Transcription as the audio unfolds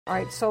All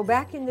right, so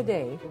back in the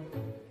day,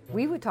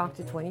 we would talk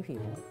to 20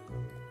 people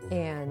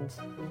and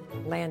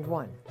land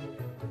one.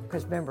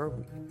 Because remember,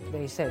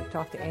 they said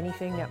talk to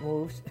anything that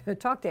moves,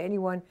 talk to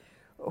anyone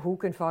who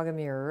can fog a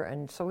mirror.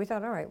 And so we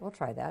thought, all right, we'll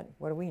try that.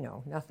 What do we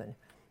know? Nothing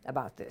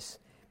about this.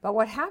 But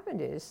what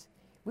happened is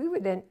we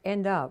would then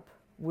end up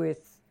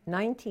with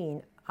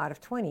 19 out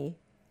of 20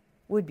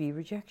 would be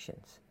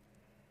rejections.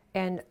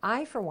 And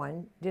I, for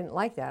one, didn't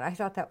like that. I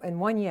thought that, and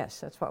one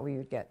yes, that's what we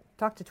would get.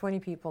 Talk to 20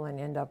 people and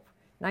end up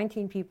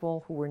 19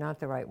 people who were not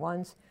the right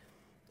ones,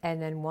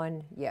 and then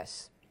one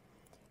yes.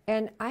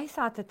 And I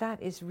thought that that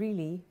is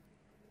really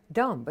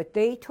dumb. But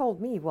they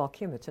told me, well,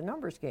 Kim, it's a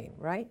numbers game,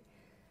 right?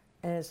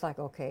 And it's like,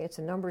 okay, it's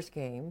a numbers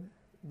game,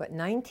 but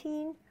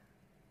 19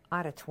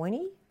 out of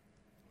 20?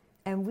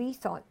 And we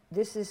thought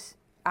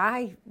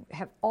I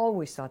have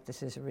always thought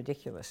this is a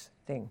ridiculous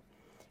thing,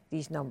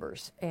 these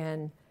numbers.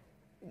 And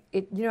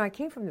I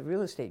came from the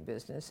real estate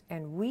business,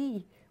 and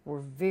we were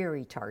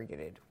very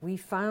targeted. We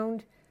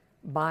found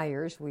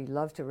buyers. We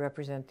love to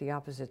represent the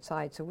opposite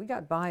side. So we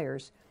got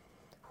buyers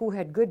who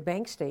had good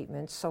bank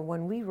statements. So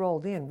when we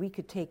rolled in, we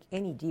could take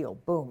any deal,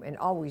 boom, and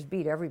always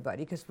beat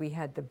everybody because we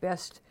had the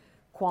best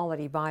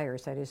quality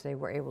buyers. That is, they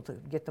were able to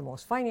get the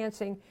most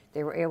financing.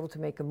 They were able to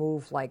make a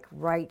move like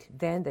right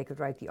then. They could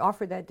write the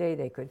offer that day.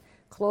 They could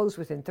close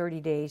within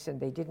 30 days, and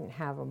they didn't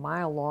have a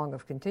mile long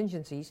of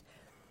contingencies.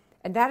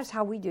 And that is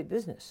how we did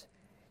business.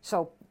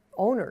 So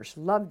owners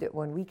loved it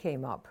when we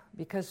came up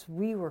because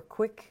we were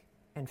quick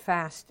and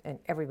fast, and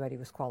everybody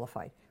was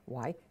qualified.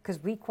 Why?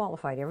 Because we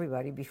qualified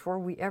everybody before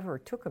we ever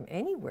took them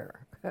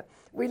anywhere.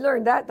 We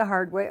learned that the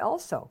hard way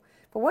also.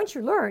 But once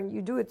you learn,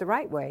 you do it the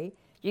right way,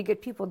 you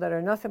get people that are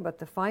nothing but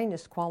the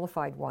finest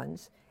qualified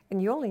ones,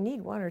 and you only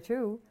need one or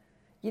two.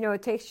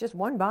 It takes just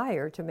one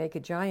buyer to make a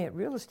giant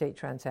real estate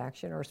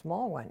transaction or a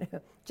small one,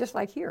 just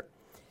like here.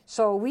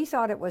 So we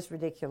thought it was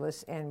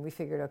ridiculous, and we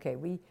figured, okay,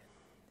 we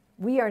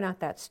are not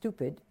that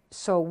stupid,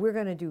 so we're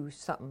going to do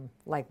something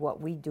like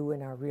what we do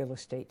in our real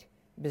estate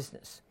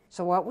business.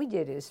 So what we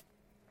did is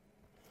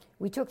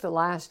we took the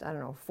last,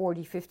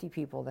 40, 50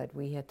 people that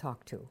we had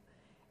talked to,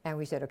 and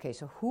we said, okay,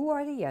 so who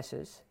are the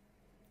yeses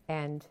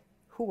and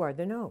who are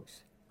the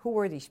nos? Who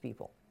are these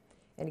people?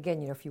 And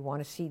again, if you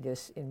want to see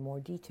this in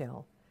more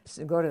detail,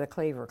 so go to the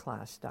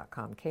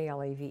klaverclass.com,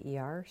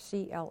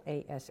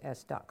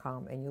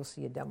 KLAVERCLASS.com, and you'll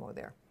see a demo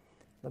there,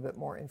 a little bit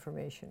more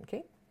information,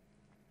 okay?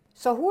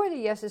 So who are the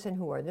yeses and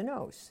who are the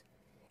nos?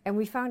 And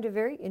we found a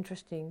very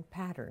interesting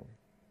pattern.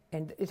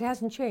 And it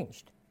hasn't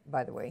changed,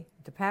 by the way.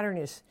 The pattern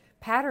is,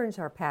 patterns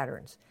are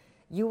patterns.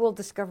 You will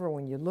discover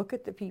when you look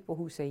at the people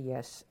who say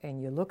yes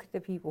and you look at the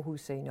people who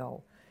say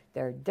no,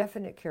 there are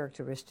definite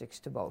characteristics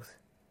to both.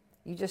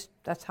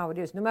 That's how it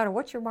is, no matter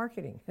what you're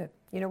marketing.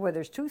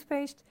 Whether it's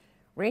toothpaste,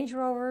 Range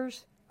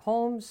Rovers,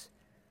 homes,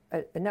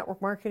 a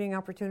network marketing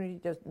opportunity,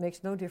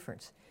 makes no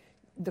difference.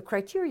 The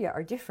criteria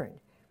are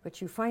different,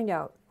 but you find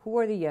out who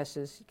are the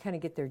yeses, you kind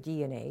of get their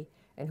DNA,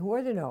 and who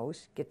are the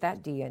no's, get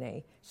that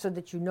DNA, so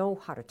that you know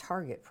how to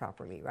target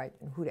properly, right,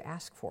 and who to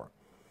ask for.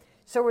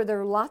 So are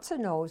there lots of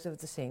no's of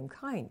the same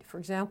kind? For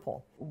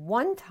example,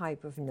 one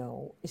type of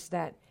no is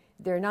that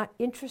they're not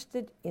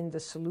interested in the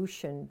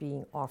solution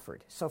being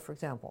offered. So for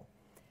example,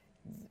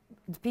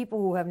 the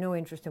people who have no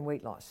interest in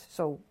weight loss.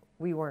 So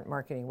we weren't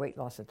marketing weight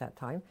loss at that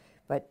time,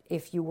 but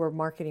if you were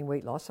marketing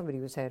weight loss, somebody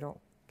would say, I don't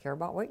care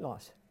about weight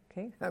loss.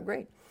 Okay, oh,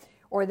 great.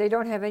 Or they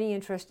don't have any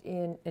interest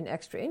in an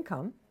extra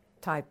income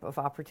type of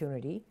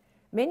opportunity.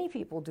 Many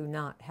people do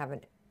not have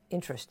an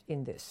interest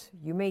in this.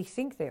 You may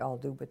think they all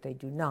do, but they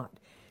do not.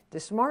 The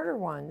smarter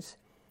ones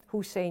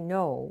who say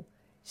no,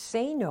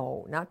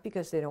 not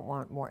because they don't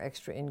want more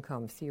extra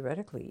income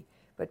theoretically,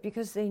 but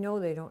because they know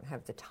they don't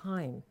have the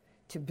time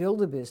to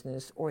build a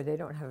business, or they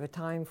don't have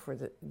time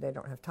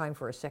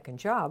for a second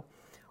job,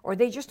 or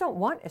they just don't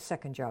want a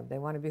second job. They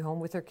want to be home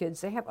with their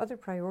kids. They have other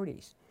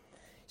priorities.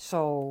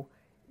 So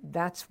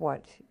that's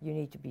what you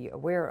need to be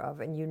aware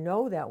of. And you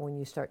know that when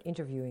you start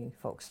interviewing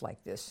folks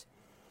like this.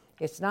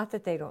 It's not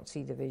that they don't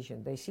see the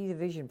vision. They see the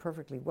vision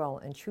perfectly well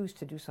and choose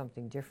to do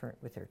something different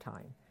with their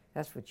time.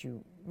 That's what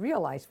you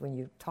realize when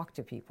you talk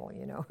to people,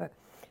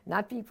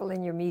 Not people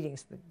in your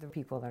meetings, but the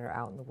people that are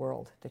out in the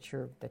world that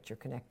you're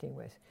connecting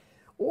with.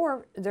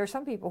 Or there are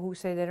some people who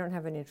say they don't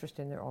have an interest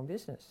in their own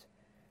business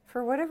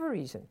for whatever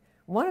reason.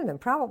 One of them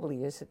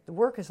probably is that the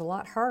work is a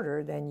lot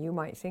harder than you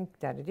might think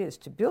that it is.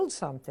 To build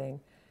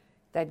something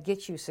that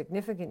gets you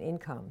significant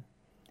income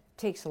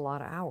takes a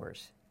lot of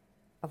hours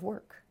of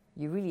work.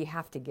 You really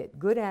have to get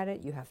good at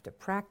it. You have to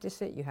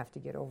practice it. You have to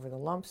get over the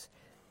lumps.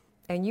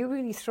 And you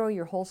really throw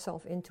your whole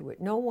self into it.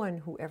 No one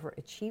who ever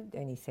achieved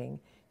anything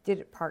did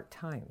it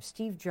part-time.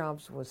 Steve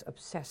Jobs was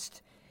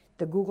obsessed.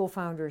 The Google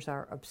founders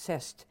are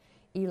obsessed.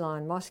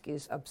 Elon Musk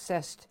is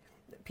obsessed.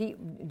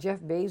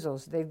 Jeff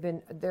Bezos,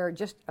 they're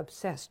just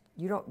obsessed.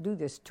 You don't do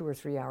this 2 or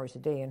 3 hours a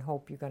day and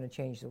hope you're going to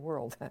change the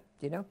world,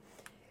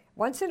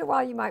 Once in a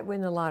while you might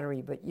win the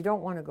lottery, but you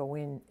don't want to go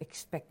in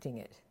expecting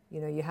it.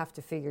 You have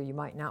to figure you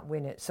might not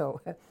win it, so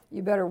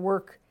you better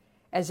work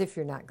as if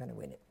you're not going to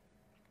win it.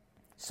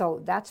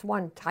 So that's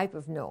one type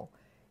of no.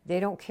 They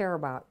don't care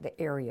about the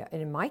area.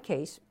 And in my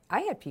case,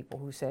 I had people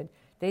who said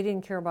they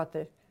didn't care about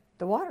the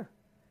water.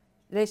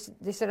 They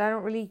said, I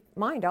don't really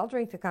mind. I'll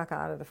drink the caca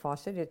out of the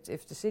faucet.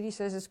 If the city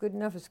says it's good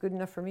enough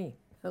for me.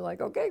 They're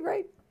like, okay,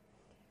 great,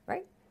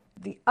 right?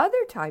 The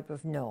other type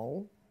of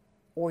no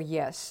or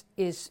yes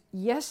is,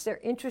 yes,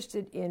 they're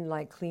interested in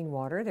like clean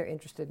water. They're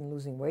interested in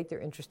losing weight. They're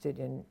interested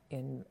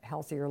in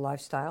healthier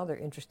lifestyle. They're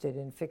interested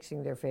in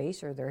fixing their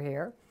face or their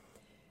hair.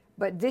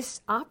 But this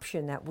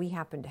option that we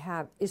happen to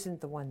have isn't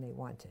the one they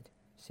wanted,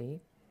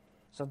 see?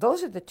 So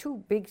those are the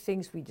two big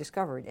things we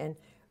discovered. And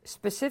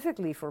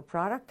specifically for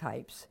product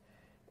types,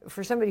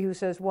 for somebody who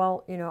says,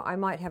 well, I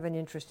might have an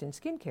interest in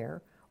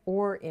skincare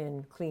or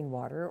in clean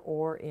water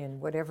or in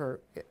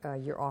whatever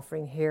you're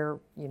offering, hair,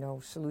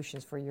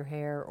 solutions for your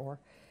hair, or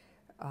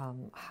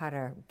how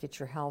to get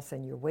your health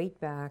and your weight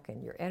back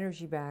and your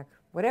energy back,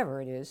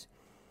 whatever it is,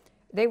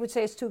 they would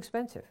say it's too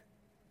expensive.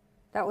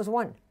 That was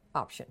one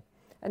option.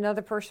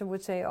 Another person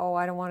would say, oh,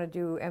 I don't want to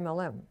do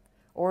MLM.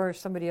 Or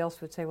somebody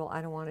else would say, well,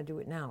 I don't want to do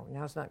it now.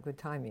 Now's not good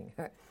timing.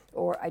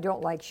 Or I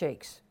don't like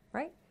shakes,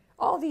 right?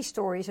 All these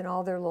stories and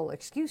all their little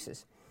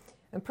excuses.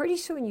 And pretty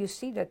soon you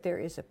see that there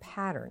is a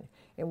pattern.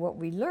 And what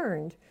we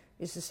learned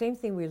is the same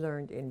thing we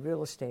learned in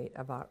real estate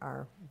about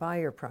our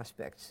buyer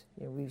prospects.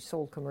 We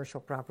sold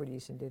commercial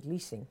properties and did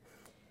leasing,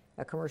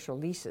 commercial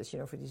leases,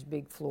 for these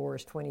big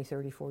floors, 20,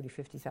 30, 40,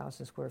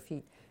 50,000 square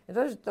feet.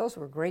 And those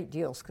were great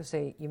deals because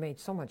you made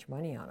so much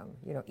money on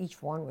them.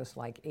 Each one was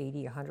like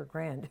 80, 100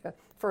 grand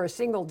for a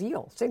single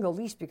deal, single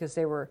lease, because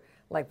they were,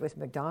 like with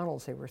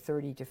McDonald's, they were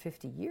 30 to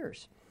 50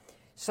 years.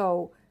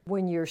 So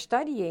when you're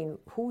studying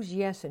who's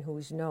yes and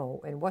who's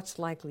no and what's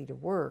likely to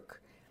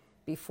work,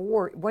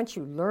 once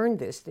you learn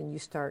this, then you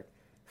start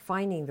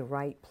finding the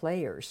right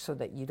players so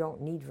that you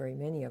don't need very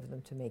many of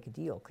them to make a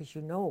deal because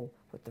you know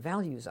what the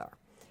values are.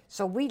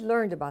 So we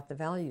learned about the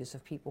values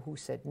of people who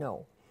said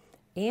no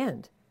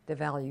and the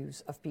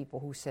values of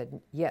people who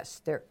said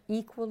yes. They're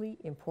equally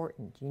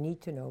important. You need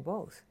to know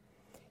both.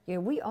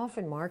 We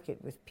often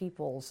market with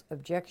people's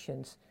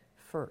objections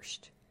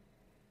first.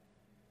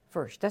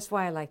 That's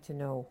why I like to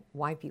know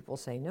why people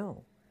say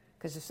no.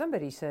 Because if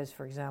somebody says,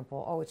 for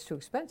example, oh, it's too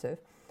expensive,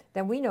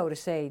 then we know to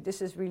say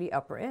this is really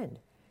upper end.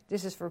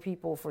 This is for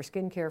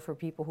skincare, for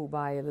people who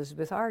buy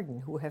Elizabeth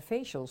Arden, who have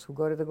facials, who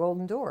go to the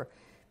Golden Door.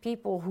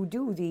 People who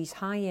do these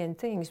high-end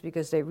things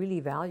because they really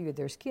value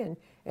their skin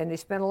and they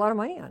spend a lot of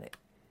money on it.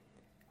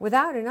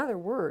 Without another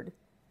word,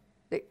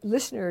 the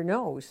listener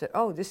knows that,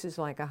 oh, this is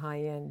like a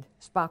high-end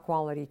spa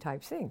quality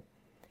type thing.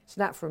 It's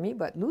not for me,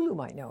 but Lulu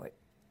might know it.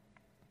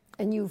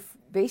 And you've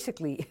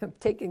basically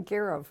taken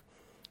care of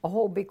a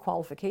whole big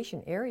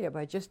qualification area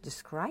by just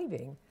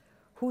describing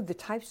who the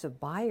types of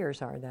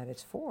buyers are that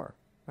it's for,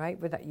 right?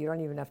 You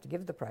don't even have to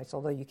give the price,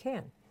 although you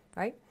can,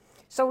 right?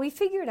 So we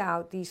figured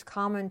out these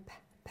common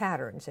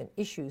patterns and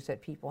issues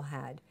that people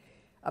had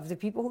of the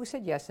people who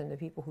said yes and the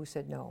people who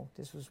said no.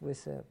 This was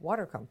with a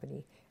water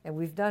company, and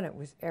we've done it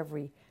with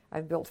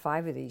I've built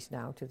 5 of these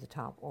now to the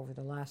top over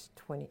the last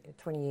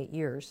 28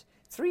 years,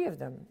 3 of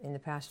them in the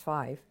past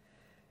 5,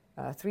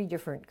 3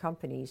 different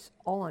companies,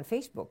 all on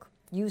Facebook,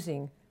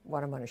 using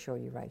what I'm going to show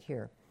you right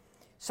here.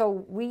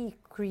 So we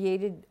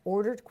created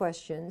ordered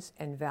questions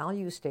and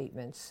value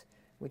statements,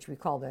 which we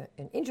called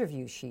an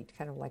interview sheet,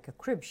 kind of like a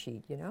crib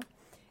sheet,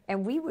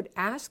 And we would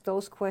ask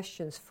those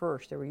questions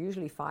first. There were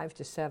usually 5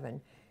 to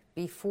 7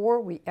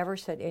 before we ever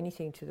said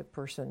anything to the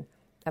person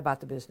about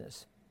the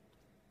business,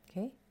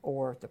 okay,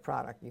 or the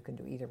product. You can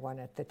do either one.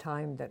 At the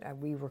time that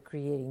we were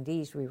creating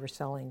these, we were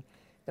selling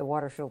the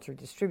water filter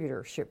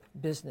distributorship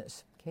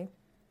business, okay?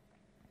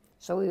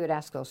 So we would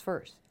ask those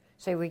first.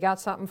 Say, we got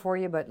something for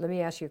you, but let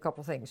me ask you a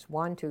couple things.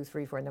 1, 2,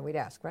 3, 4, and then we'd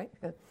ask, right?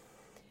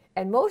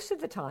 And most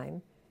of the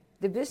time,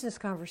 the business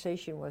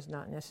conversation was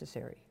not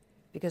necessary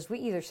because we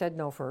either said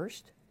no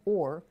first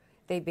or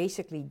they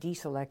basically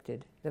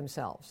deselected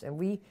themselves. And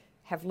we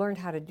have learned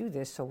how to do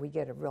this so we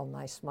get a real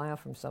nice smile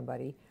from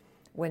somebody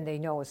when they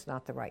know it's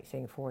not the right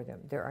thing for them.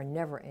 There are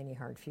never any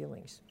hard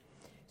feelings.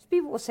 So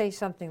people will say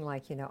something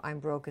like, I'm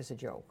broke as a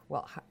joke.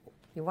 Well,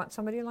 you want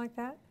somebody like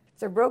that? If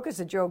they're broke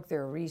as a joke,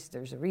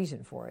 there's a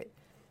reason for it.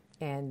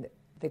 And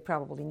they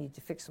probably need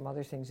to fix some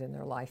other things in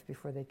their life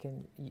before they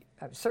can,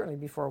 certainly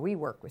before we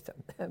work with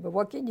them. But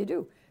what can you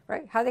do,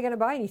 right? How are they going to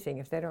buy anything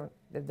if they're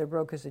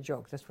broke as a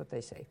joke? That's what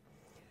they say.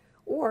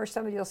 Or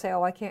somebody will say,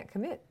 oh, I can't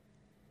commit.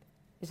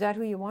 Is that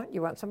who you want?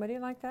 You want somebody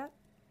like that?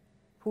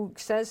 Who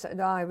says,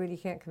 no, I really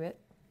can't commit?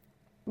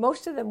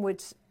 Most of them would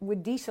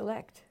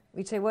deselect.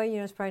 We'd say, well,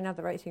 it's probably not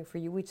the right thing for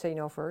you. We'd say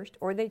no first.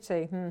 Or they'd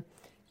say, I'm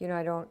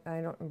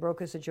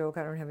broke as a joke.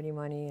 I don't have any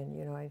money.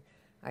 And,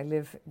 I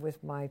live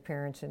with my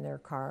parents in their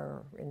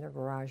car or in their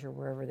garage or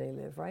wherever they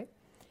live, right?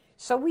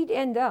 So we'd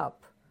end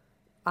up,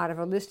 out of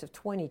a list of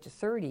 20 to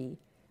 30,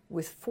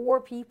 with 4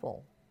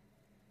 people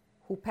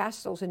who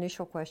passed those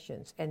initial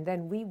questions, and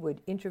then we would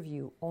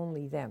interview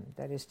only them.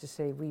 That is to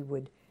say, we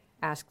would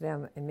ask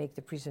them and make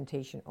the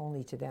presentation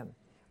only to them.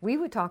 We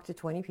would talk to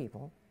 20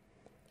 people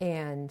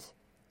and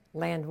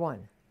land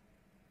one.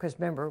 Because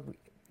remember,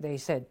 they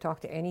said, talk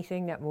to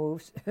anything that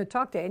moves,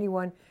 talk to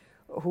anyone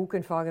who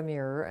can fog a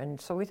mirror? And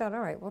so we thought, all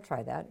right, we'll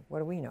try that. What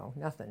do we know?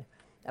 Nothing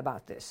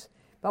about this.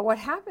 But what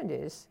happened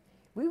is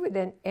we would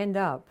then end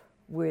up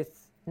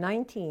with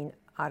 19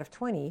 out of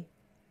 20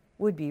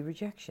 would be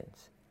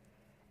rejections.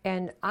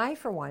 And I,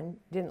 for one,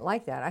 didn't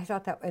like that. I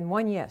thought that, and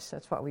one yes,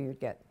 that's what we would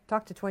get.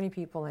 Talk to 20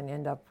 people and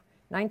end up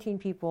 19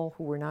 people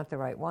who were not the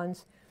right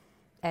ones,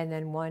 and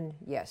then one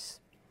yes.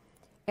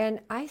 And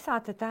I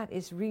thought that that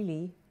is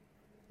really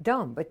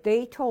dumb. But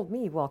they told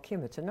me, well,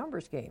 Kim, it's a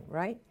numbers game,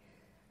 right?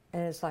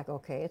 And it's like,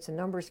 okay, it's a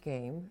numbers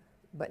game,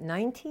 but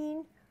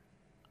 19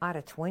 out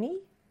of 20?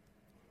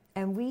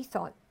 And we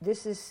thought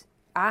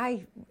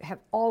I have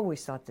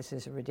always thought this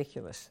is a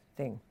ridiculous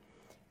thing,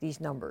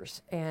 these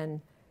numbers. And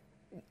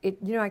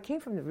I came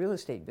from the real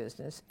estate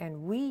business,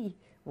 and we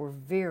were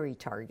very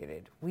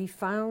targeted. We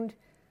found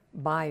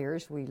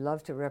buyers. We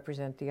love to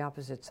represent the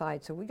opposite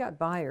side. So we got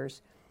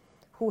buyers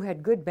who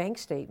had good bank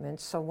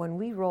statements. So when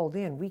we rolled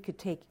in, we could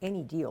take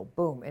any deal,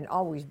 boom, and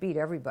always beat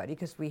everybody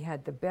because we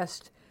had the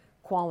best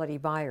quality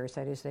buyers.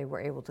 That is, they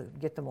were able to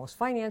get the most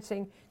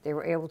financing. They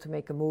were able to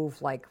make a move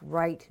like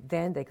right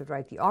then. They could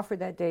write the offer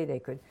that day. They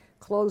could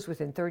close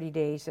within 30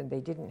 days, and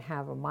they didn't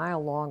have a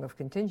mile long of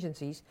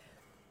contingencies.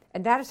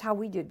 And that is how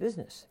we did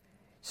business.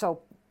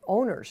 So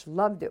owners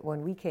loved it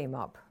when we came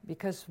up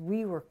because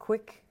we were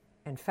quick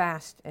and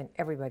fast, and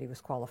everybody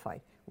was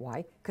qualified.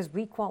 Why? Because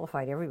we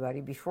qualified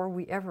everybody before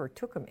we ever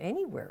took them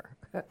anywhere.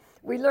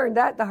 We learned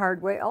that the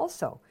hard way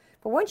also.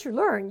 But once you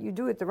learn, you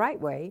do it the right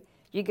way,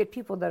 you get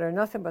people that are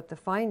nothing but the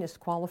finest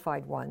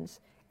qualified ones,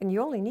 and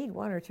you only need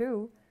one or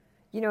two.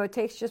 It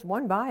takes just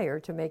one buyer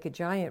to make a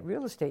giant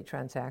real estate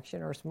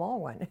transaction or a small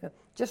one,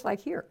 just like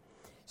here.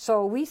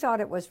 So we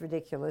thought it was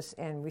ridiculous,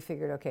 and we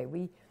figured, okay,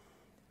 we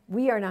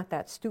are not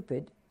that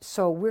stupid,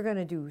 so we're going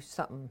to do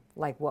something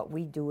like what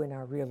we do in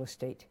our real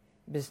estate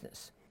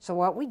business. So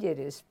what we did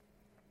is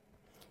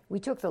we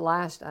took the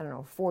last,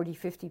 40,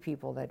 50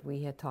 people that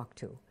we had talked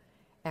to,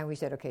 and we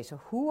said, okay, so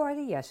who are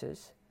the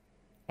yeses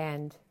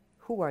and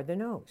who are the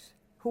no's?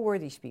 Who are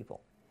these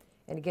people?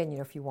 And again,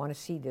 if you want to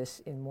see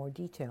this in more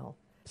detail,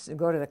 so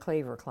go to the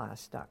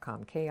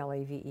klaverclass.com,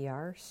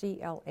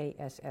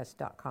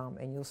 KLAVERCLASS.com,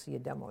 and you'll see a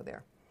demo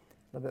there.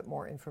 A little bit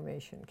more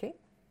information, okay?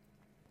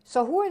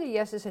 So who are the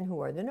yeses and who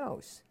are the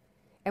no's?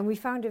 And we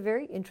found a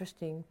very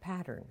interesting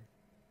pattern.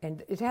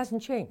 And it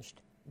hasn't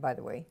changed, by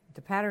the way.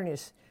 The pattern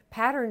is,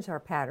 patterns are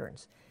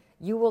patterns.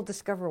 You will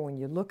discover when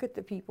you look at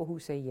the people who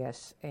say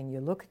yes and you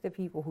look at the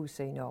people who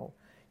say no,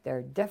 there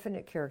are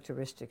definite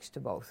characteristics to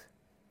both.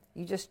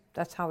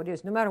 That's how it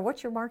is, no matter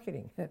what you're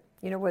marketing.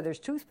 Whether it's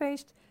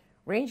toothpaste,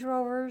 Range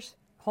Rovers,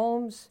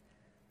 homes,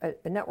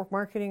 a network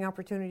marketing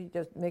opportunity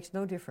makes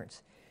no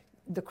difference.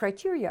 The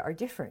criteria are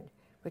different,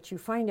 but you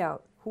find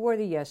out who are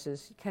the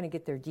yeses, kind of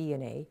get their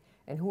DNA,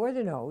 and who are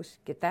the no's,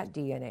 get that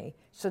DNA,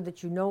 so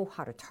that you know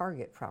how to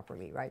target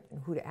properly, right,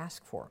 and who to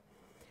ask for.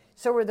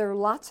 So there are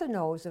lots of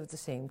no's of the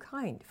same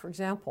kind. For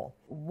example,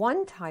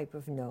 one type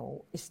of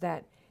no is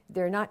that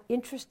they're not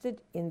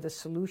interested in the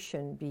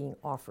solution being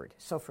offered.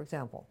 So for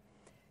example,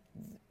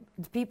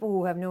 the people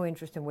who have no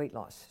interest in weight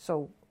loss.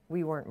 So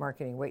we weren't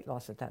marketing weight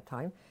loss at that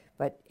time,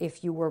 but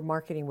if you were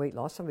marketing weight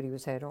loss, somebody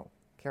would say, I don't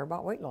care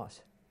about weight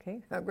loss.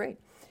 Okay, oh, great.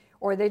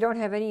 Or they don't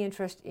have any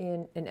interest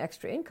in an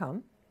extra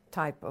income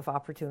type of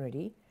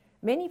opportunity.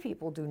 Many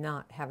people do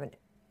not have an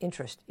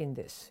interest in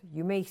this.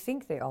 You may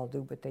think they all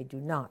do, but they do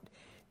not.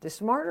 The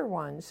smarter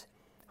ones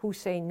who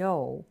say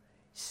no,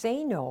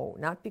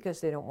 not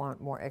because they don't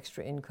want more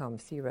extra income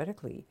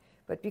theoretically,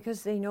 but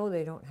because they know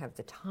they don't have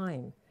the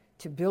time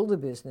to build a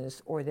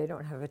business, or they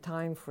don't have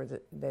time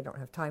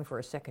for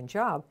a second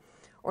job,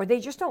 or they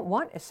just don't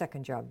want a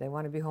second job. They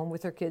want to be home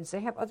with their kids.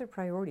 They have other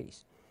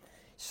priorities.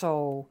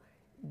 So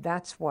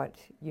that's what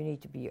you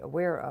need to be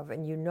aware of.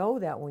 And you know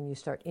that when you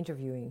start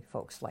interviewing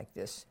folks like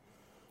this.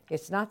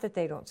 It's not that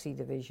they don't see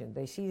the vision.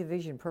 They see the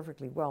vision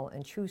perfectly well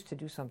and choose to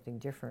do something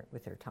different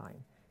with their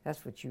time.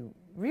 That's what you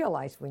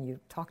realize when you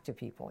talk to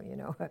people,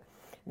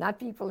 Not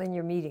people in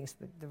your meetings,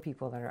 but the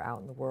people that are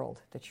out in the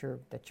world that you're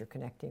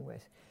connecting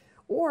with.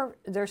 Or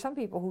there are some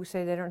people who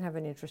say they don't have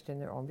an interest in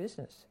their own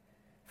business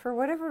for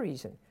whatever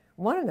reason.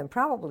 One of them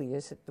probably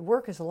is that the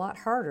work is a lot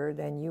harder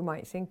than you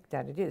might think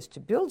that it is. To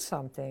build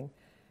something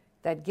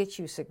that gets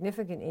you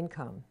significant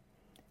income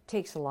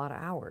takes a lot of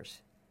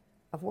hours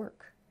of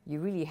work. You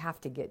really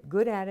have to get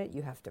good at it.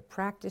 You have to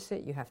practice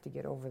it. You have to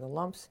get over the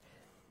lumps.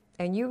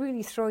 And you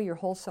really throw your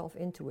whole self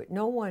into it.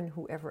 No one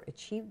who ever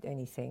achieved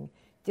anything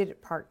did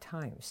it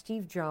part-time.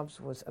 Steve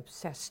Jobs was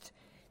obsessed.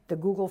 The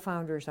Google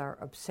founders are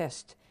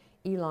obsessed.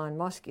 Elon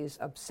Musk is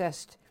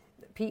obsessed.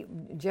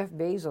 Jeff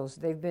Bezos,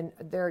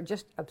 they're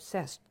just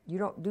obsessed. You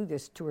don't do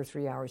this 2 or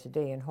 3 hours a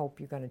day and hope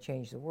you're going to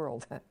change the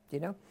world,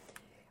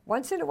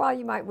 Once in a while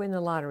you might win the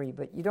lottery,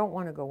 but you don't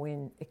want to go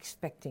in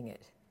expecting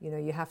it.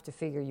 You have to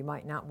figure you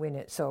might not win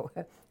it, so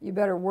you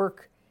better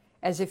work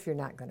as if you're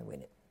not going to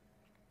win it.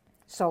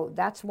 So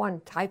that's one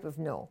type of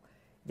no.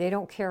 They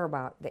don't care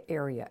about the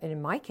area. And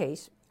in my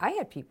case, I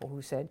had people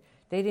who said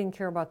they didn't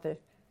care about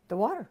the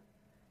water.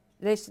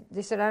 They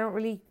said, I don't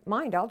really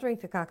mind. I'll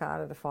drink the caca out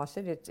of the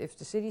faucet. If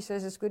the city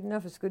says it's good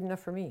enough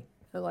for me.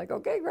 They're like,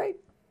 okay, great,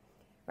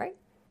 right?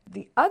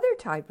 The other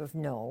type of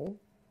no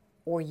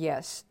or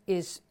yes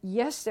is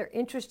yes, they're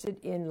interested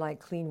in like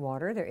clean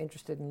water, they're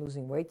interested in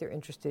losing weight, they're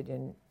interested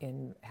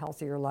in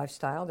healthier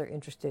lifestyle, they're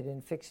interested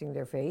in fixing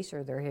their face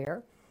or their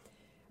hair.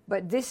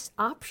 But this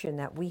option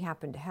that we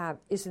happen to have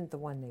isn't the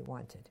one they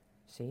wanted,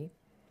 see?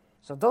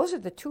 So those are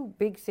the two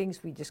big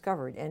things we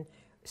discovered. And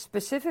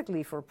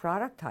specifically for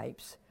product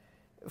types,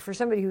 for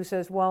somebody who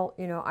says, well,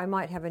 you know, I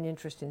might have an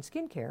interest in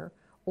skincare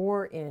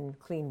or in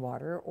clean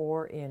water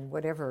or in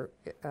whatever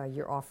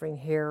you're offering,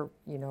 hair,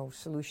 you know,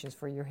 solutions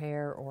for your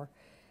hair, or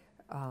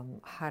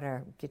how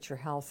to get your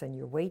health and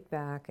your weight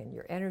back and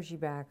your energy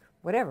back,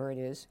 whatever it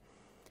is,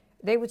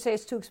 they would say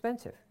it's too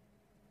expensive.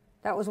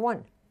 That was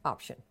one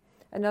option.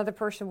 Another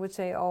person would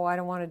say, oh, I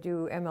don't want to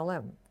do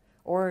MLM.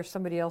 Or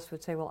somebody else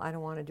would say, well, I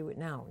don't want to do it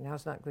now.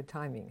 Now's not good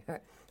timing.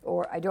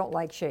 Or I don't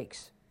like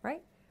shakes,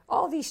 right?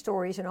 All these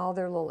stories and all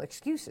their little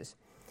excuses.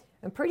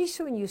 And pretty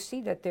soon you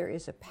see that there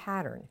is a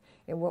pattern.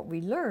 And what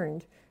we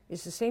learned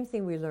is the same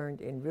thing we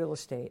learned in real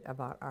estate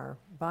about our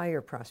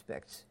buyer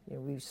prospects. You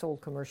know, we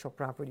sold commercial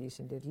properties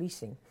and did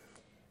leasing.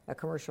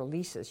 Commercial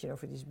leases, you know,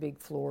 for these big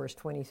floors,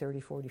 20, 30,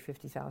 40,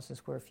 50,000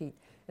 square feet.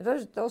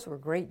 And those were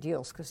great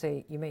deals because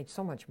you made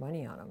so much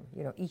money on them.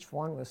 You know, each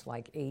one was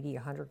like 80,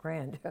 100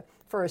 grand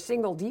for a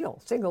single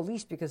deal, single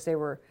lease, because they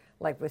were,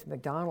 like with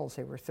McDonald's,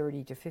 they were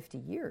 30 to 50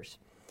 years.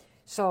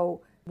 So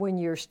when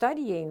you're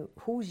studying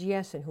who's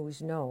yes and who's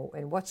no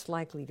and what's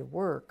likely to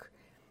work,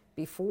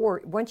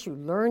 once you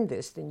learn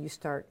this, then you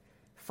start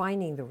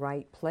finding the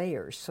right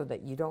players so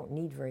that you don't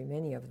need very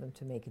many of them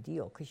to make a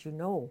deal because you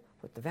know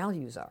what the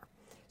values are.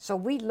 So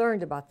we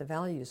learned about the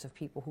values of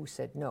people who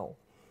said no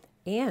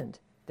and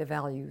the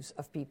values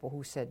of people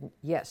who said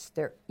yes.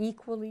 They're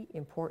equally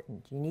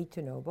important. You need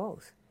to know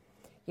both.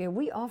 You know,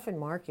 we often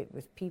market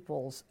with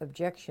people's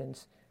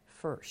objections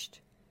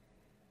first.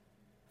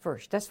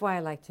 That's why I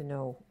like to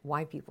know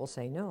why people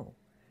say no.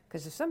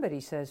 Because if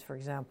somebody says, for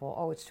example,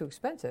 oh, it's too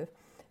expensive,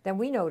 then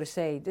we know to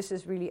say this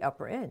is really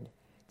upper end.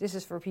 This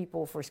is for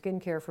people, for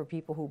skincare, for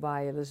people who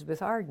buy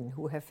Elizabeth Arden,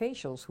 who have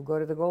facials, who go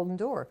to the Golden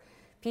Door.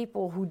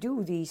 People who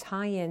do these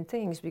high-end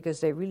things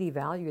because they really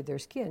value their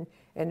skin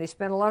and they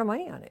spend a lot of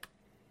money on it.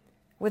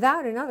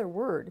 Without another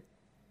word,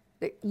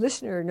 the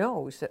listener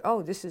knows that,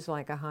 oh, this is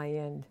like a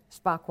high-end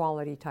spa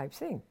quality type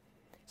thing.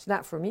 It's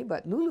not for me,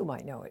 but Lulu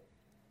might know it.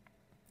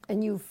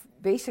 And you've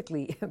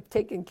basically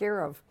taken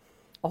care of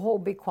a whole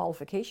big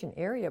qualification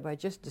area by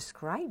just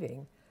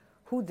describing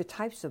who the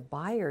types of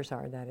buyers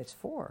are that it's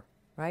for,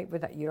 right?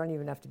 Without, you don't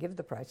even have to give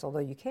the price, although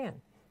you can,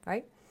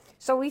 right?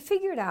 So we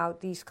figured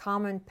out these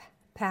common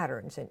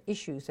patterns and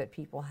issues that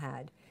people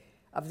had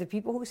of the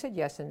people who said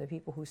yes and the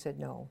people who said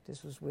no.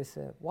 This was with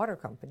a water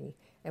company,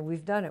 and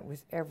we've done it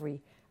with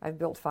I've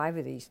built 5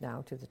 of these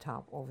now to the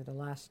top over the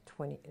last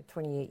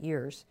 28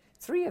 years,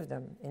 3 of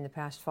them in the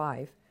past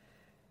 5,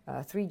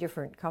 3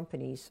 different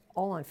companies,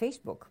 all on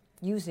Facebook,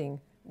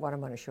 using what I'm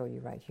going to show you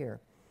right here.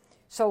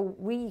 So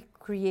we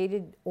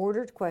created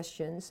ordered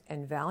questions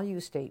and value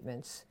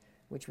statements,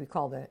 which we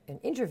called an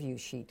interview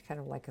sheet, kind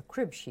of like a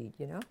crib sheet,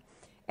 you know.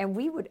 And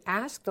we would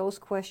ask those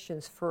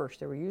questions first.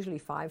 There were usually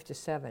 5 to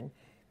 7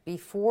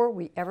 before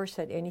we ever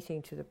said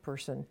anything to the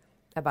person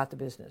about the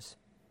business,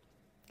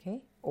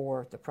 okay,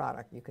 or the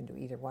product. You can do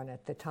either one.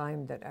 At the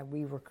time that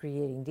we were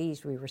creating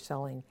these, we were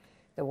selling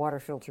the water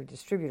filter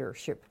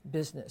distributorship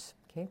business,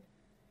 okay.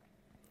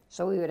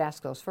 So we would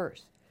ask those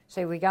first.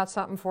 Say, we got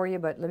something for you,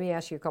 but let me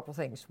ask you a couple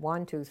things.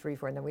 1, 2, 3,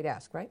 4, and then we'd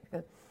ask, right?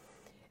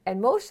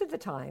 And most of the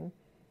time,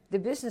 the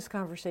business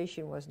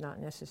conversation was not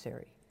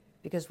necessary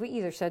because we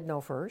either said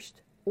no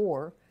first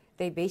or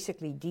they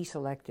basically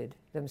deselected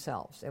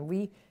themselves. And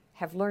we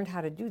have learned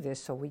how to do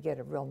this, so we get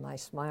a real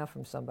nice smile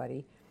from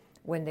somebody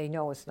when they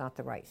know it's not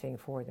the right thing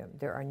for them.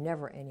 There are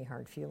never any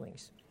hard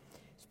feelings.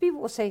 So people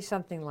will say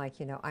something like,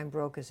 you know, I'm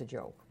broke as a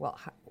joke. Well,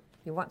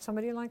 you want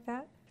somebody like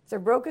that? If they're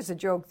broke as a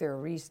joke,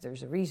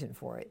 there's a reason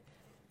for it.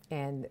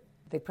 And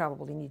they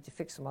probably need to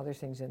fix some other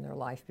things in their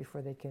life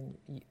before they can,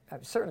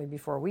 certainly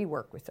before we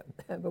work with them.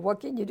 But what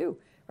can you do,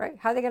 right?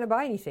 How are they going to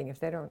buy anything if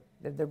they're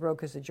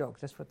broke as a joke?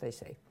 That's what they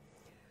say.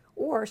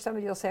 Or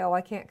somebody will say, oh,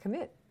 I can't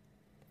commit.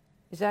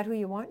 Is that who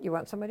you want? You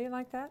want somebody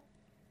like that?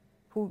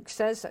 Who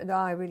says, no,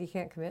 I really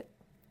can't commit?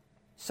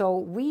 So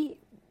we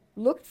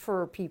looked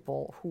for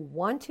people who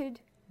wanted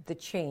the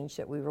change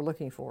that we were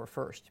looking for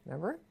first.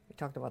 Remember? We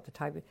talked about the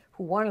type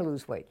who want to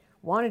lose weight,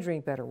 want to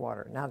drink better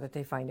water now that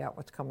they find out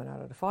what's coming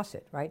out of the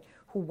faucet, right?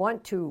 Who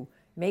want to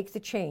make the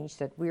change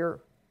that we're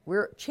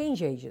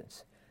change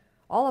agents.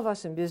 All of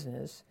us in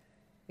business,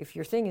 if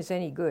your thing is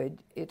any good,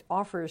 it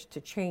offers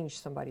to change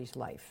somebody's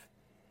life.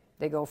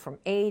 They go from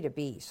A to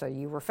B. So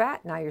you were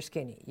fat, now you're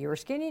skinny. You were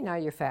skinny, now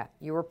you're fat.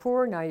 You were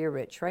poor, now you're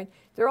rich, right?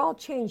 They're all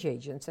change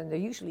agents, and they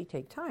usually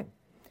take time.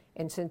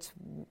 And since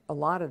a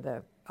lot of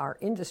our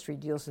industry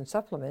deals in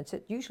supplements,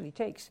 it usually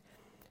takes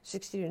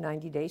 60 to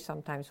 90 days,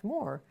 sometimes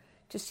more,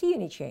 to see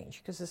any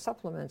change because the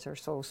supplements are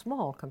so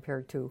small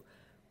compared to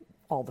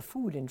all the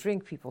food and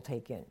drink people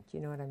take in. Do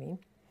you know what I mean?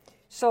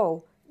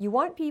 So you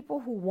want people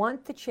who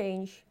want the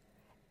change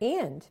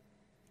and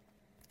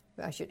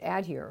I should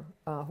add here,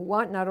 who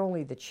want not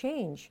only the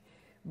change,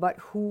 but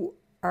who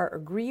are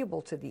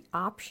agreeable to the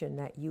option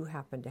that you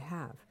happen to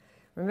have.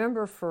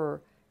 Remember,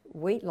 for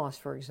weight loss,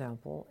 for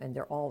example, and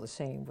they're all the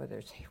same, whether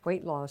it's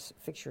weight loss,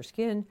 fix your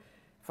skin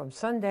from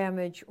sun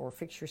damage, or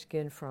fix your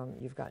skin from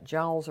you've got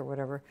jowls or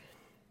whatever,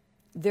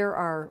 there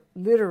are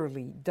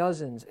literally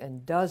dozens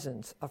and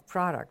dozens of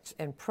products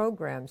and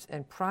programs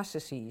and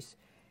processes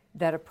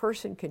that a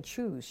person can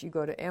choose. You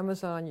go to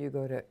Amazon, you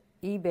go to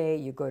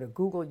eBay, you go to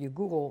Google, you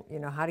Google,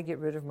 how to get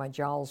rid of my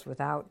jowls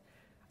without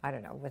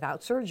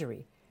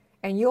surgery.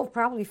 And you'll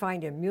probably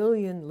find 1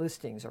 million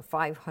listings or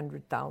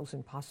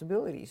 500,000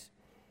 possibilities.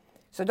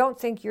 So don't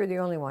think you're the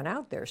only one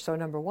out there. So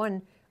number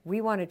one,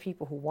 we wanted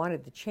people who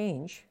wanted the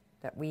change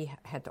that we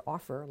had to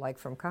offer, like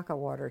from caca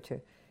water to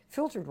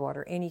filtered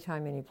water,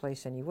 anytime, any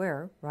place,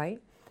 anywhere, right?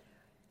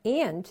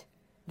 And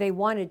they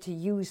wanted to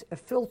use a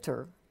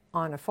filter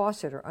on a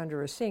faucet or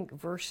under a sink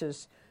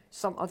versus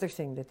some other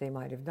thing that they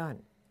might have done,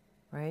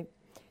 right?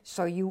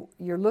 So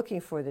you're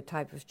looking for the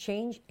type of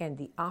change and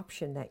the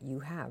option that you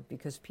have,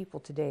 because people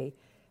today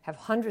have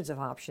hundreds of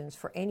options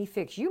for any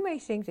fix. You may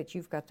think that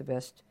you've got the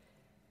best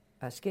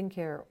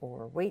skincare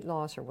or weight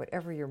loss or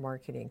whatever you're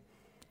marketing,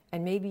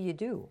 and maybe you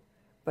do,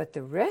 but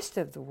the rest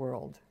of the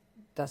world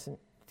doesn't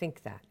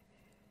think that.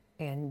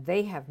 And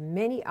they have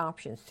many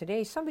options.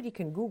 Today, somebody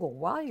can Google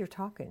while you're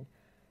talking.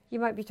 You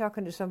might be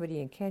talking to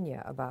somebody in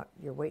Kenya about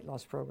your weight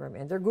loss program,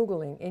 and they're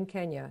Googling in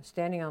Kenya,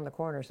 standing on the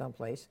corner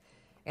someplace,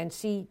 and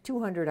see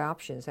 200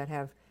 options that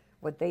have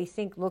what they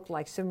think look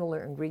like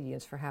similar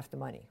ingredients for half the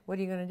money. What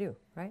are you going to do,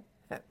 right?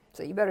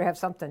 So you better have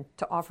something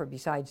to offer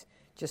besides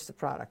just the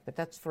product, but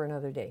that's for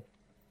another day.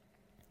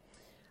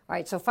 All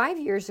right, so 5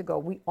 years ago,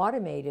 we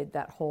automated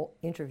that whole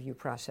interview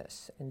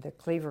process, and the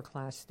Claver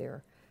class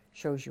there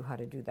shows you how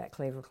to do that.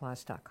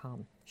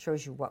 claverclass.com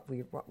shows you what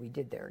we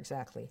did there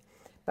exactly.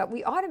 But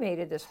we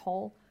automated this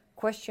whole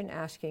question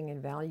asking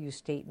and value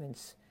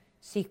statements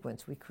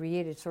sequence. We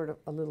created sort of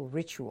a little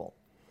ritual.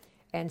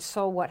 And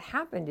so what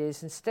happened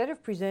is, instead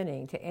of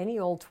presenting to any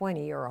old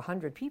 20 or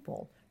 100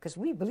 people, because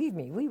believe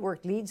me, we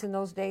worked leads in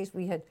those days,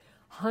 we had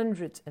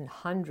hundreds and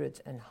hundreds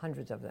and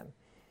hundreds of them.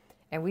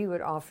 And we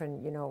would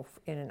often,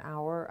 in an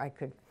hour,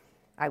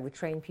 I would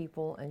train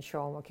people and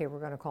show them, okay, we're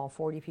going to call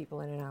 40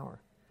 people in an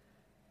hour.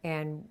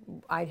 And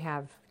I'd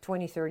have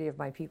 20, 30 of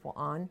my people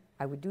on.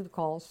 I would do the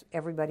calls.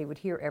 Everybody would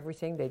hear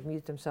everything. They'd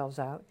mute themselves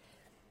out.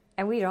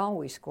 And we'd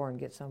always score and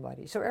get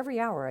somebody. So every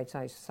hour I'd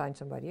sign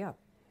somebody up.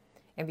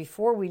 And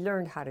before we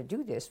learned how to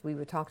do this, we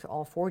would talk to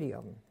all 40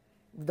 of them,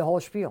 the whole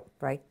spiel,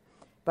 right?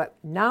 But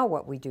now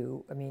what we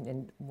do,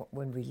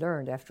 when we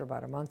learned after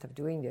about a month of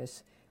doing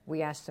this,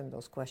 we asked them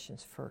those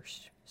questions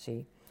first,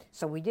 see?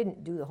 So we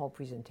didn't do the whole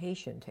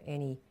presentation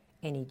to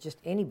just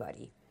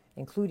anybody,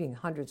 including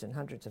hundreds and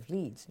hundreds of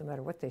leads, no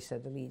matter what they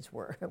said the leads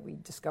were. We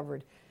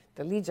discovered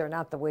the leads are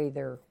not the way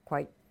they're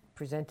quite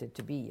presented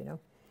to be,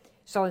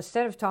 So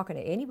instead of talking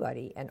to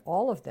anybody and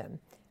all of them,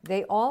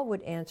 they all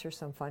would answer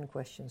some fun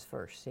questions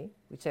first, see?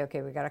 We'd say,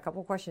 okay, we got a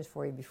couple questions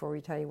for you before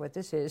we tell you what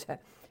this is.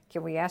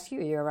 Can we ask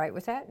you? Are you all right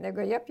with that? And they'd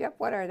go, yep,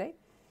 what are they?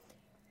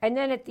 And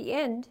then at the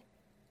end,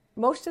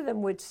 most of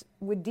them would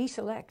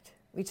deselect.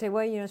 We'd say,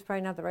 well, it's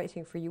probably not the right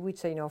thing for you. We'd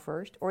say no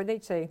first. Or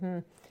they'd say,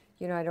 I'm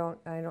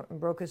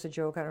broke as a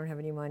joke. I don't have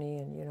any money.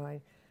 And,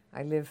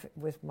 I live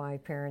with my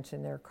parents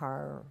in their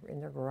car or in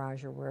their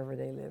garage or wherever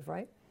they live,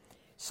 right?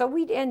 So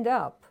we'd end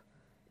up,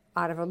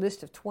 out of a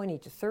list of 20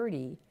 to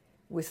 30,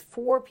 with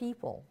 4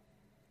 people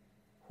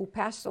who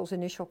passed those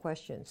initial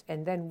questions,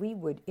 and then we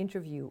would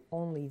interview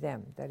only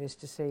them. That is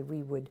to say,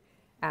 we would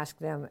ask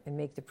them and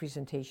make the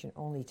presentation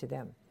only to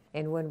them.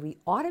 And when we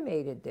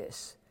automated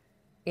this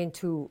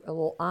into a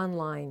little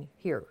online,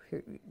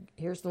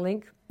 here's the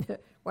link. Why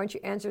don't you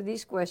answer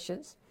these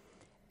questions,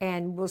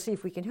 and we'll see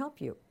if we can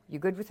help you. You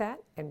good with that?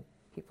 And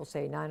people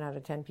say 9 out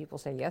of 10 people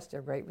say yes,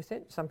 they're great with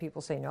it. Some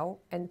people say no,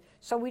 and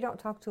so we don't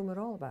talk to them at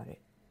all about it.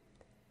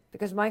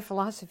 Because my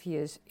philosophy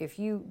is, if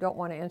you don't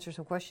want to answer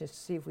some questions to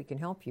see if we can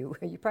help you,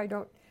 you probably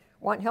don't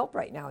want help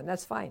right now, and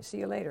that's fine. See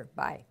you later.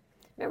 Bye.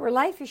 Remember,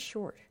 life is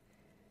short.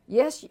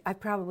 Yes, I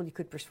probably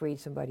could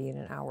persuade somebody in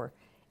an hour.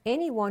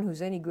 Anyone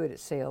who's any good at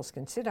sales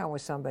can sit down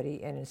with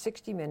somebody and in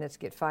 60 minutes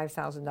get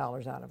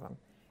 $5,000 out of them.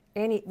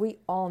 We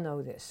all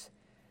know this.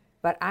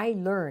 But I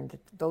learned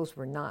that those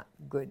were not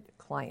good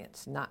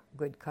clients, not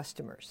good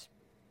customers.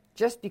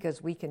 Just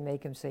because we can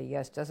make them say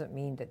yes doesn't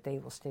mean that they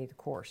will stay the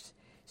course.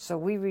 So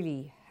we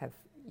really have,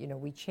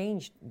 we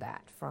changed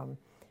that from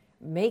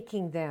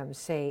making them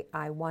say,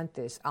 I want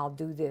this, I'll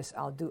do this,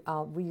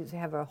 we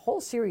have a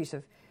whole series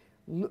of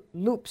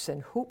loops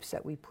and hoops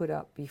that we put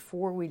up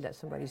before we let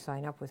somebody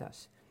sign up with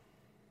us.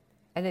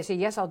 And they say,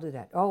 yes, I'll do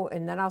that. Oh,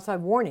 and then I'll say,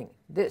 warning,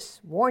 this,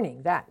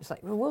 warning, that. It's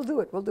like, well, we'll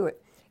do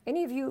it.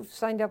 Any of you who've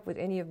signed up with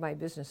any of my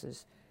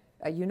businesses,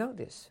 you know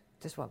this.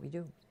 This is what we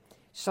do.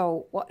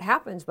 So what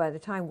happens by the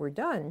time we're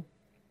done,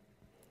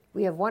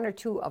 we have 1 or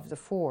 2 of the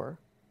 4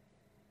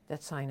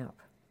 that sign up.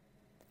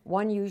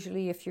 1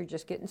 usually if you're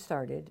just getting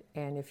started,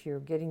 and if you're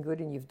getting good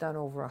and you've done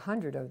over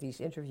 100 of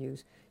these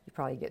interviews, you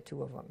probably get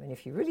 2 of them. And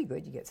if you're really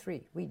good, you get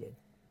 3. We did.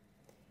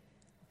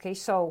 Okay,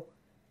 so,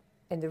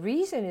 and the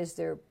reason is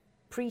they're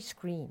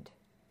pre-screened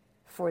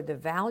for the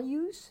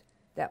values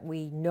that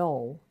we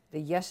know the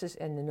yeses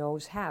and the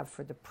nos have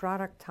for the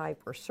product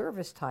type or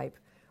service type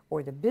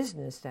or the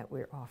business that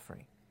we're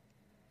offering.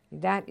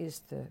 That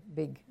is the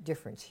big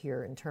difference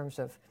here in terms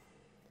of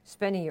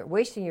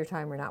wasting your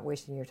time or not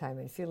wasting your time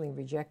and feeling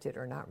rejected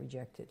or not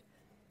rejected.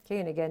 Okay,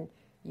 and again,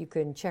 you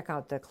can check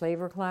out the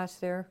Klaver class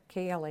there,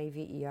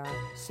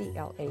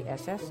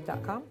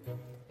 klaverclass.com,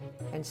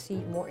 and see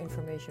more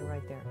information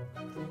right there.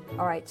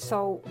 All right,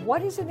 so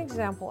what is an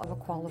example of a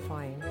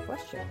qualifying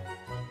question?